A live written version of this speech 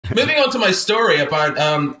moving on to my story about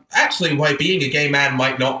actually why being a gay man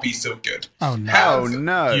might not be so good. Oh no!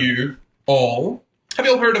 Have you all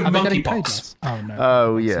heard of monkeypox? Oh no!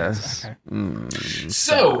 Oh yes. Okay.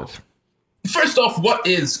 So, first off, what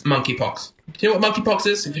is monkeypox? Do you know what monkeypox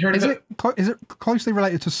is? Have you heard of it? Is it closely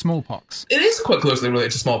related to smallpox? It is quite closely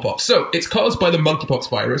related to smallpox. So, it's caused by the monkeypox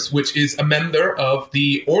virus, which is a member of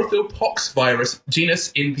the orthopox virus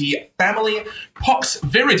genus in the family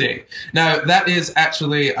Poxviridae. Now, that is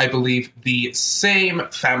actually, I believe, the same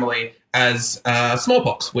family as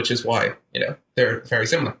smallpox, which is why, they're very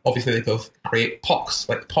similar. Obviously, they both create pox,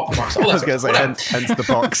 like pox marks. All that hence the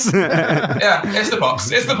pox. Yeah, it's the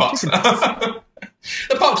pox. It's the pox.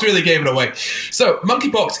 The pox really gave it away. So,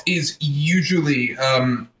 monkeypox is usually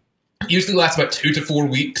lasts about 2 to 4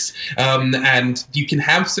 weeks, and you can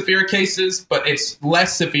have severe cases, but it's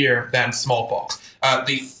less severe than smallpox.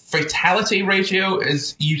 The fatality ratio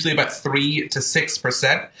is usually about 3 to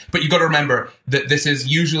 6%, but you've got to remember that this is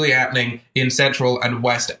usually happening in Central and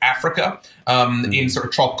West Africa, in sort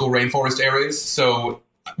of tropical rainforest areas. So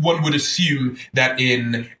one would assume that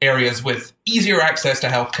in areas with easier access to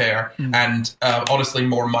healthcare and honestly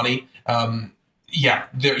more money,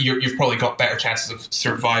 you've probably got better chances of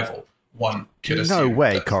survival. One could assume. No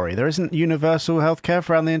way, Corey. There isn't universal healthcare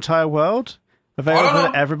around the entire world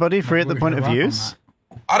available to everybody, free at the point of use.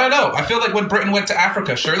 I don't know. I feel like when Britain went to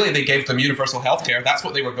Africa, surely they gave them universal healthcare. That's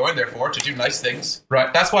what they were going there for, to do nice things,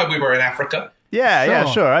 right? That's why we were in Africa. Yeah,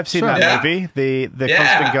 sure. I've seen that movie, The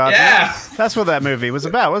Constant Guardian. Yeah. That's what that movie was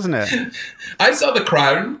about, wasn't it? I saw The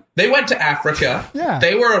Crown. They went to Africa. Yeah.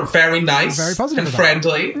 They were very nice, very positive and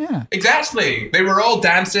friendly. Yeah. Exactly. They were all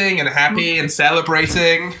dancing and happy and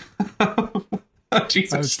celebrating.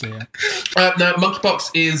 Jesus. Oh dear. Now,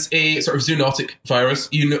 monkeypox is a sort of zoonotic virus.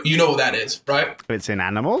 You know what that is, right? It's in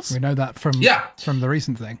animals? We know that from the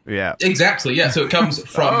recent thing. Yeah. Exactly, yeah. So it comes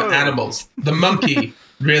from animals. The monkey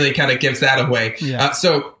really kind of gives that away. Yeah.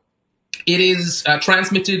 So it is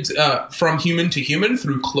transmitted from human to human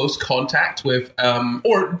through close contact with,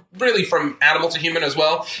 or really from animal to human as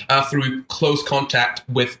well, through close contact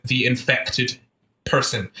with the infected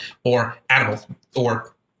person or animal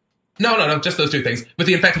or... No, just those two things. With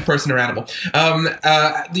the infected person or animal.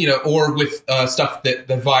 Or with stuff that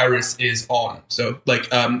the virus is on. So, like,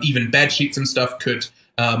 even bed sheets and stuff could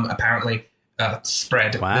apparently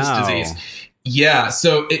spread this disease. Yeah,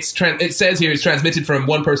 so it says here it's transmitted from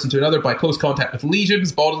one person to another by close contact with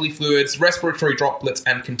lesions, bodily fluids, respiratory droplets,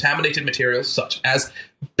 and contaminated materials such as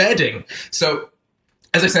bedding. So,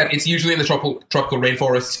 as I said, it's usually in the tropical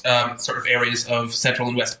rainforest sort of areas of Central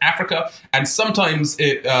and West Africa, and sometimes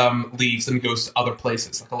it leaves and goes to other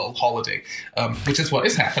places, like a little holiday, which is what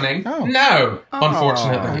is happening now,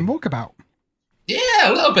 unfortunately. And walkabout. Yeah,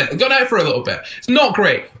 a little bit. Gone out for a little bit. It's not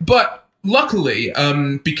great, but luckily,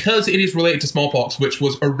 because it is related to smallpox, which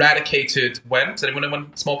was eradicated when? Does anyone know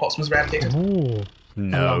when smallpox was eradicated? Ooh.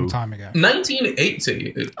 No. A long time ago.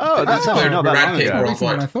 1980. Oh, that's not that long ago. More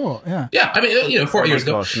than I thought, yeah. Yeah, I mean, 40 years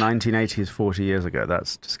ago. Gosh, 1980 is 40 years ago.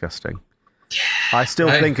 That's disgusting. I still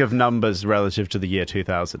think of numbers relative to the year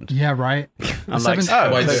 2000. Yeah, right. I'm like,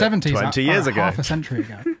 the 70s, 20 years ago. Half a century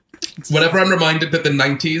ago. Whenever I'm reminded that the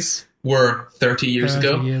 90s were 30 years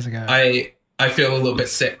ago, I feel a little bit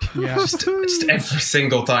sick. Yeah. just every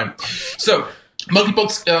single time. So,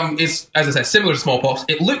 monkeypox is, as I said, similar to smallpox.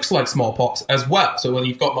 It looks like smallpox as well. So when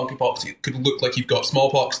you've got monkeypox, it could look like you've got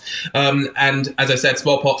smallpox. And as I said,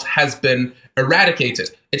 smallpox has been eradicated.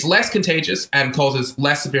 It's less contagious and causes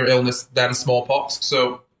less severe illness than smallpox.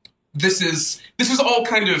 So this is all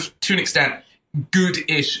kind of, to an extent,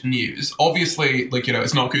 good-ish news. Obviously,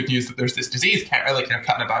 it's not good news that there's this disease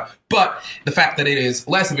cutting about, but the fact that it is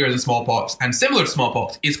less severe than smallpox and similar to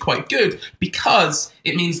smallpox is quite good because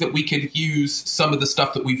it means that we could use some of the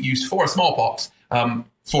stuff that we've used for smallpox on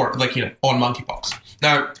monkeypox.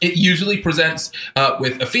 Now, it usually presents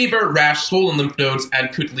with a fever, rash, swollen lymph nodes,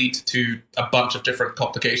 and could lead to a bunch of different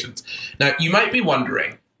complications. Now, you might be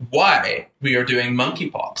wondering why we are doing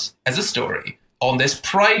monkeypox as a story on this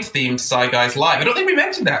Pride-themed SCI Guys Live. I don't think we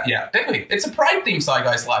mentioned that yet, did we? It's a Pride-themed SCI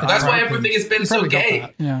Guys Live. That's why everything has been so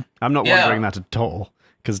gay. Yeah. I'm not wondering that at all,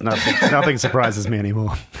 because nothing surprises me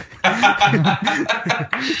anymore.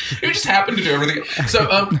 You just happen to do everything. So,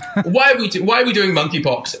 why are we doing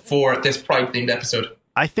monkeypox for this Pride-themed episode?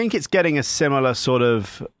 I think it's getting a similar sort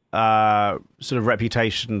of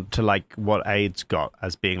reputation to like what AIDS got,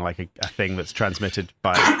 as being like a thing that's transmitted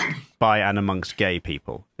by and amongst gay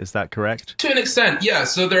people. Is that correct? To an extent, yeah.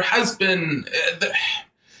 So there has been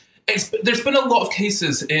There's been a lot of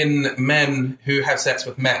cases in men who have sex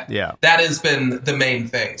with men. Yeah. That has been the main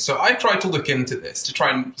thing. So I tried to look into this to try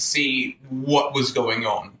and see what was going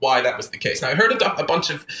on, why that was the case. Now, I heard a bunch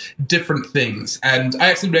of different things, and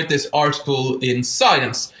I actually read this article in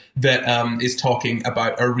Science that is talking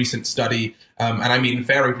about a recent study, and I mean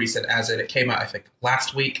very recent, as in it came out, I think,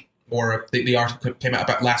 last week, or the article came out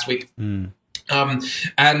about last week.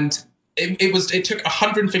 And it took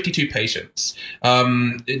 152 patients,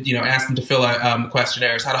 asked them to fill out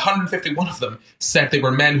questionnaires. Had 151 of them said they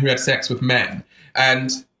were men who had sex with men,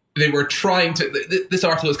 and they were trying to. This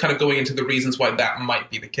article is kind of going into the reasons why that might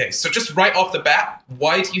be the case. So, just right off the bat,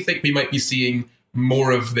 why do you think we might be seeing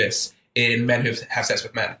more of this in men who have sex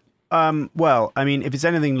with men? Well, I mean, if it's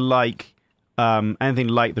anything like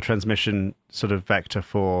the transmission sort of vector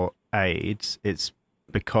for AIDS, it's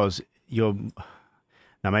because you're.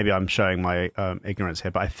 Now, maybe I'm showing my ignorance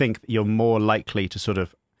here, but I think you're more likely to sort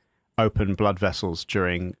of open blood vessels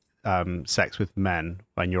during sex with men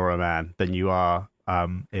when you're a man than you are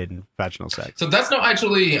in vaginal sex. So that's not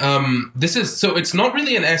actually, it's not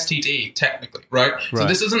really an STD technically, right? So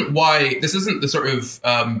this isn't the sort of,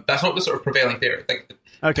 that's not the sort of prevailing theory.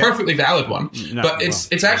 Like, perfectly valid one, but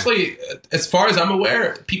it's actually, as far as I'm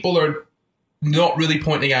aware, people are not really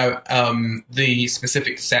pointing out the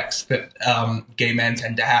specific sex that gay men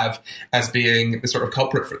tend to have as being the sort of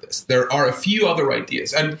culprit for this. There are a few other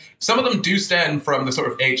ideas, and some of them do stem from the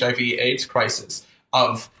sort of HIV/AIDS crisis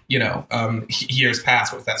of, years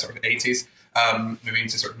past. What's that, sort of 80s, moving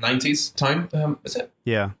into sort of 90s time? Is it?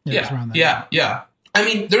 Yeah. Yeah. I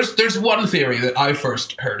mean, there's one theory that I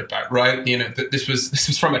first heard about, right? This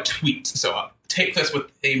was from a tweet, so take this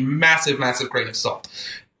with a massive, massive grain of salt.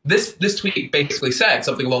 This tweet basically said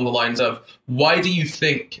something along the lines of, why do you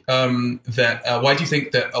think that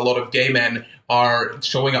a lot of gay men are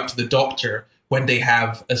showing up to the doctor when they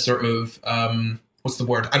have a sort of, an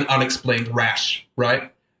unexplained rash,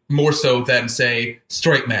 right? More so than, say,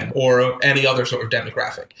 straight men or any other sort of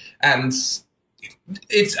demographic. And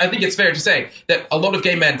I think it's fair to say that a lot of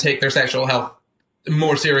gay men take their sexual health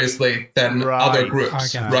more seriously than other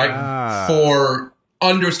groups, right? For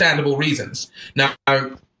understandable reasons. Now,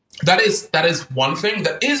 that is one thing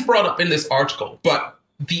that is brought up in this article, but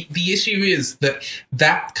the issue is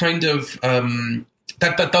that kind of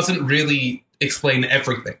that doesn't really explain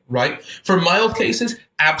everything, right? For mild cases,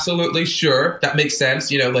 absolutely, sure, that makes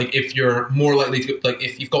sense. Like if you're more likely to, like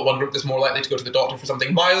if you've got one group that's more likely to go to the doctor for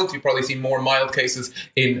something mild, you probably see more mild cases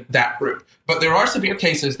in that group. But there are severe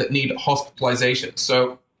cases that need hospitalization,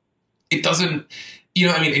 so it doesn't,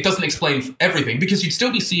 it doesn't explain everything, because you'd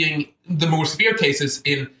still be seeing the more severe cases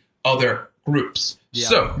in other groups. Yeah.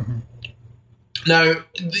 So now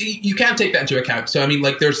you can't take that into account. So I mean,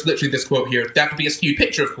 like, there's literally this quote here: "That could be a skewed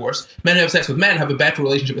picture, of course. Men who have sex with men have a better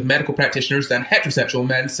relationship with medical practitioners than heterosexual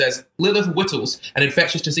men," says Lilith Whittles, an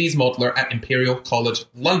infectious disease modeler at Imperial College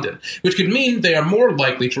London, which could mean they are more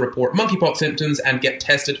likely to report monkeypox symptoms and get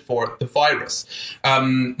tested for the virus.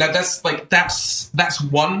 That's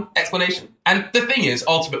one explanation. And the thing is,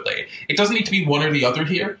 ultimately, it doesn't need to be one or the other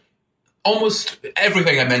here. Almost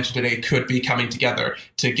everything I mentioned today could be coming together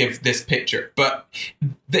to give this picture, but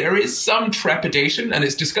there is some trepidation, and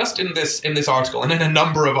it's discussed in this article and in a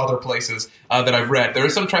number of other places that I've read. There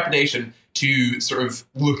is some trepidation to sort of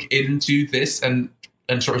look into this and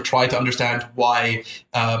sort of try to understand why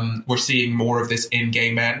we're seeing more of this in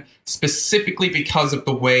gay men, specifically because of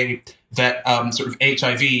the way that sort of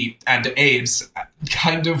HIV and AIDS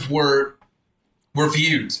kind of were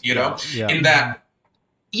viewed, in that.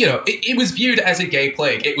 It was viewed as a gay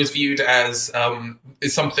plague. It was viewed as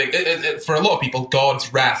something, for a lot of people,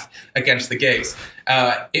 God's wrath against the gays.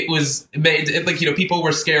 It was made, people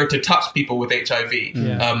were scared to touch people with HIV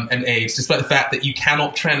and AIDS, despite the fact that you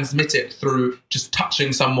cannot transmit it through just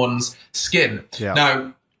touching someone's skin. Yeah.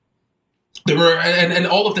 Now, there were, and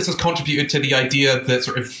all of this has contributed to the idea that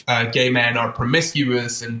sort of gay men are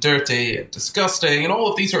promiscuous and dirty and disgusting and all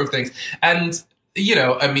of these sort of things. And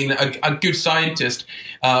a good scientist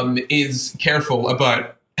is careful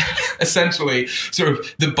about essentially sort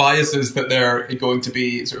of the biases that they're going to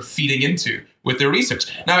be sort of feeding into with their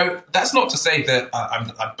research. Now, that's not to say that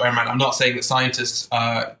I'm not saying that scientists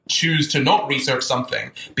choose to not research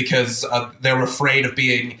something because they're afraid of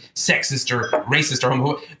being sexist or racist or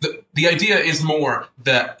homophobic. The idea is more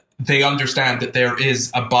that they understand that there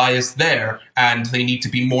is a bias there, and they need to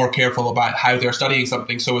be more careful about how they're studying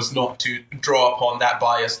something so as not to draw upon that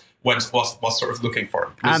bias was sort of looking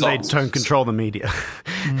for results. And they don't control the media.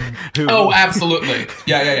 Oh, absolutely.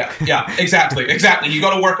 Yeah. Exactly. You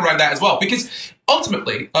got to work around that as well, because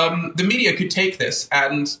ultimately, the media could take this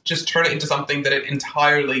and just turn it into something that it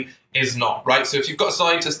entirely is not, right? So if you've got a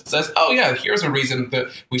scientist that says, oh yeah, here's a reason that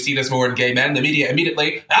we see this more in gay men, the media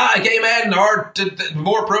immediately, gay men are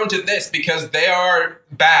more prone to this because they are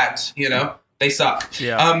bad, they suck.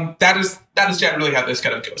 Yeah. That is generally how this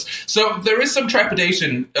kind of goes. So there is some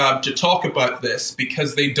trepidation to talk about this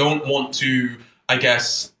because they don't want to, I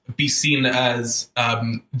guess, be seen as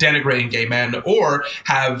denigrating gay men or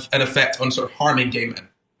have an effect on sort of harming gay men.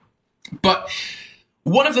 But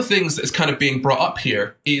one of the things that is kind of being brought up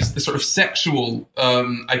here is the sort of sexual,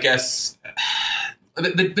 I guess,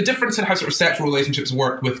 the difference in how sort of sexual relationships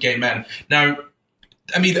work with gay men. Now,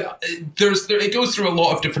 I mean, it goes through a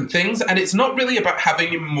lot of different things, and it's not really about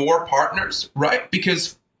having more partners, right?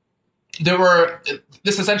 Because the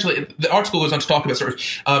article goes on to talk about sort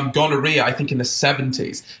of gonorrhea, I think in the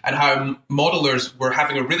 70s, and how modelers were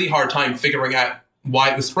having a really hard time figuring out why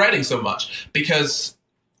it was spreading so much, because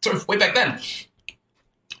sort of way back then,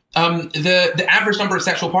 the average number of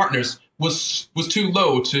sexual partners was too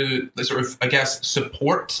low to sort of, I guess,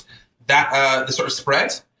 support that the sort of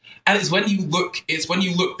spread. And it's when you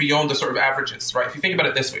look beyond the sort of averages, right? If you think about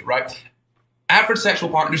it this way, right? Average sexual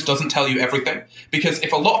partners doesn't tell you everything, because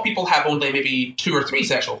if a lot of people have only maybe 2 or 3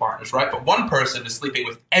 sexual partners, right? But one person is sleeping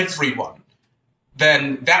with everyone,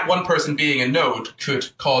 then that one person being a node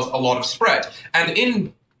could cause a lot of spread.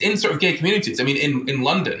 And in sort of gay communities, I mean, in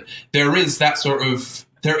London, there is that sort of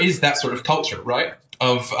culture, right?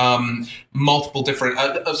 Of multiple different,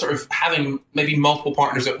 of sort of having maybe multiple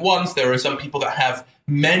partners at once. There are some people that have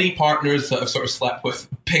many partners that have sort of slept with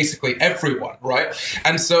basically everyone, right?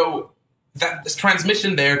 And so that this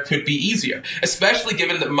transmission there could be easier, especially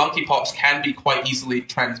given that monkeypox can be quite easily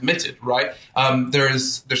transmitted, right?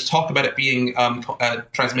 There's talk about it being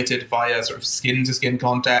transmitted via sort of skin-to-skin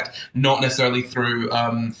contact, not necessarily through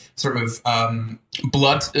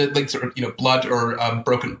blood, blood or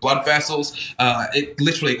broken blood vessels. It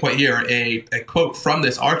literally quite here a quote from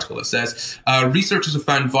this article. It says, researchers have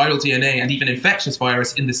found viral DNA and even infectious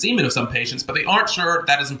virus in the semen of some patients, but they aren't sure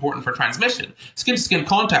that is important for transmission. Skin-to-skin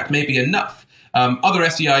contact may be enough. Other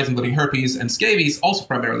STIs, including herpes and scabies, also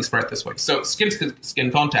primarily spread this way. So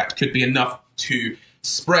skin-to-skin contact could be enough to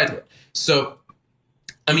spread it. So,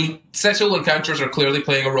 I mean, sexual encounters are clearly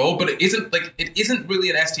playing a role, but it isn't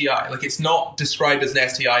really an STI. Like, it's not described as an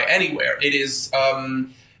STI anywhere. It is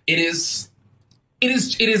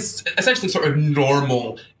essentially sort of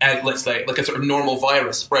normal, let's say, like a sort of normal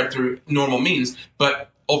virus spread through normal means.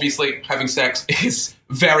 But obviously, having sex is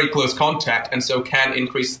very close contact, and so can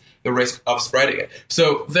increase the risk of spreading it.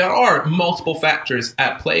 So there are multiple factors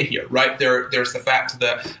at play here, right? There's the fact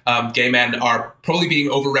that gay men are probably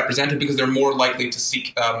being overrepresented because they're more likely to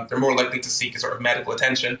seek a sort of medical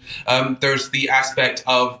attention. There's the aspect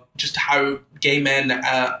of just how gay men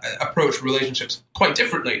approach relationships quite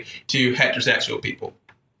differently to heterosexual people.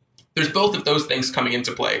 There's both of those things coming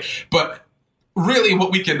into play, but really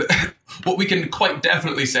what we can quite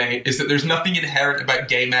definitely say is that there's nothing inherent about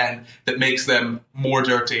gay men that makes them more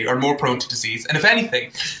dirty or more prone to disease. And if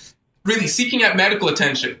anything, really seeking out medical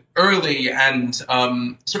attention early and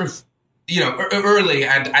early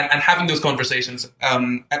and having those conversations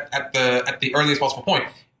at the earliest possible point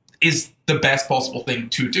is the best possible thing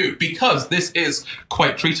to do, because this is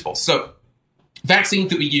quite treatable. So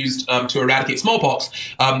vaccines that we used to eradicate smallpox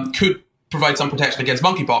could provide some protection against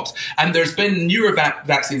monkeypox. And there's been newer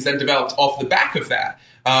vaccines then developed off the back of that,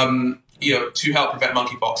 to help prevent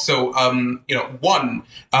monkeypox. So, one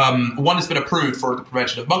has been approved for the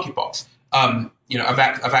prevention of monkeypox, a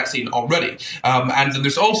vaccine already. And then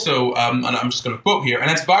there's also, and I'm just going to quote here, an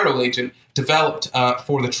antiviral agent developed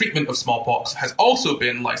for the treatment of smallpox has also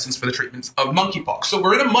been licensed for the treatment of monkeypox. So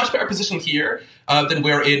we're in a much better position here than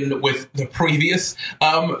we're in with the previous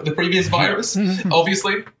virus,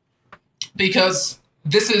 obviously. Because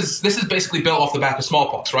this is basically built off the back of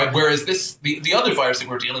smallpox, right? Whereas the other virus that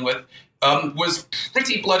we're dealing with was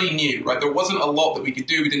pretty bloody new, right? There wasn't a lot that we could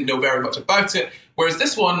do. We didn't know very much about it. Whereas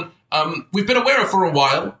this one, we've been aware of for a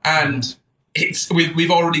while, and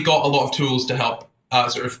we've already got a lot of tools to help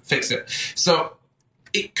sort of fix it. So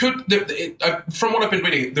it could, from what I've been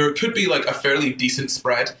reading, there could be like a fairly decent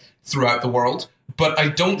spread throughout the world, but I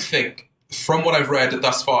don't think, from what I've read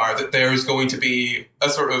thus far, that there is going to be a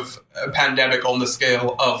sort of a pandemic on the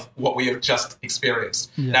scale of what we have just experienced.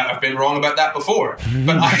 Yeah. Now, I've been wrong about that before,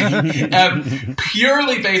 but I am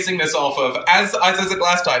purely basing this off of, as I said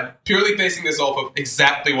last time, purely basing this off of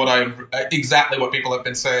exactly what people have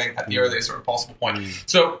been saying at the earliest sort of possible point.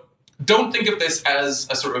 So don't think of this as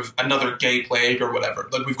a sort of another gay plague or whatever.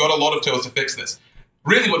 Like, we've got a lot of tools to fix this.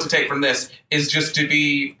 Really, what to take from this is just to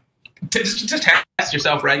test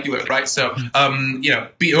yourself regularly, right? So,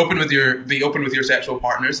 be open with your sexual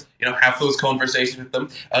partners. Have those conversations with them.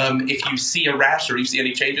 If you see a rash or you see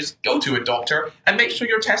any changes, go to a doctor and make sure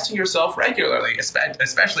you're testing yourself regularly,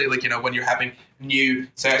 especially when you're having new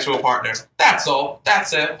sexual partners. That's all.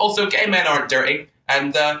 That's it. Also, gay men aren't dirty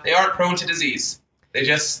and they aren't prone to disease. They're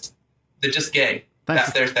just gay.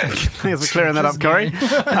 That's their thing. Thanks for clearing that up, Corey.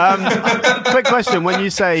 Quick question: when you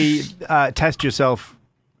say test yourself,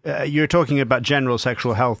 you're talking about general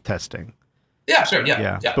sexual health testing. Yeah, sure.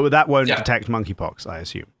 Yeah. But that won't detect monkeypox, I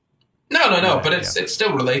assume. No. But it's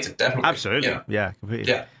still related, definitely. Absolutely. Yeah,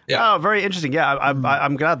 completely. Yeah. Oh, very interesting. Yeah,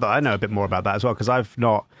 I'm glad that I know a bit more about that as well, because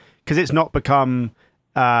it's not become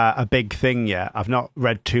a big thing yet. I've not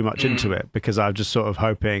read too much into it because I'm just sort of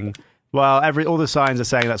hoping. Well, all the signs are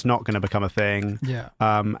saying that's not going to become a thing. Yeah.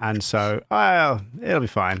 And so, it'll be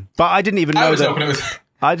fine. But I didn't even know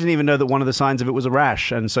I didn't even know that one of the signs of it was a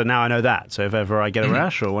rash, and so now I know that. So if ever I get a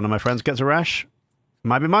rash or one of my friends gets a rash,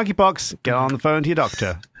 might be monkeypox. Get on the phone to your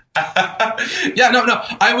doctor. No.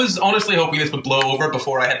 I was honestly hoping this would blow over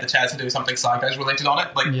before I had the chance to do something SCI GUYS related on it.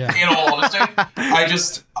 In all honesty, I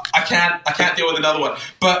can't deal with another one.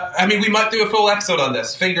 But I mean, we might do a full episode on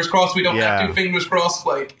this. Fingers crossed we don't have to. Fingers crossed,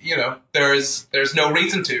 there's no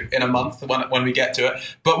reason to in a month when we get to it.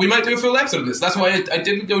 But we might do a full episode of this. That's why I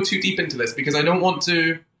didn't go too deep into this, because I don't want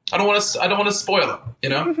to spoil it.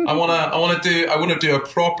 I want to do a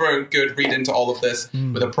proper good read into all of this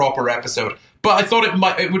with a proper episode. But I thought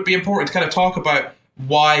it would be important to kind of talk about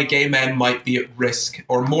why gay men might be at risk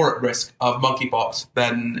or more at risk of monkeypox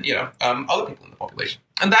than other people in the population.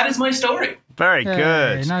 And that is my story. Very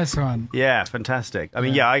good. Nice one. Yeah, fantastic. I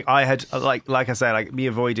mean, I had like I say, like me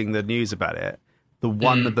avoiding the news about it. The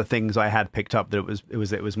one of the things I had picked up that it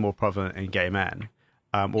was more prevalent in gay men.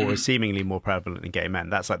 Or was seemingly more prevalent in gay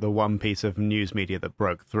men. That's like the one piece of news media that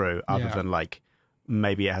broke through, other than like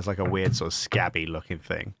maybe it has like a weird sort of scabby looking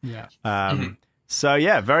thing. Yeah. So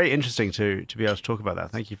yeah, very interesting to be able to talk about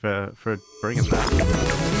that. Thank you for bringing that.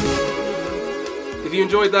 If you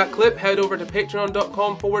enjoyed that clip, head over to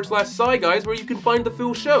patreon.com/SCI GUYS where you can find the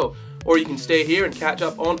full show. Or you can stay here and catch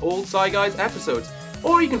up on old SCI GUYS episodes.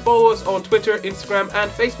 Or you can follow us on Twitter, Instagram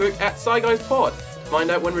and Facebook at SCI GUYS Pod to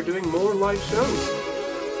find out when we're doing more live shows.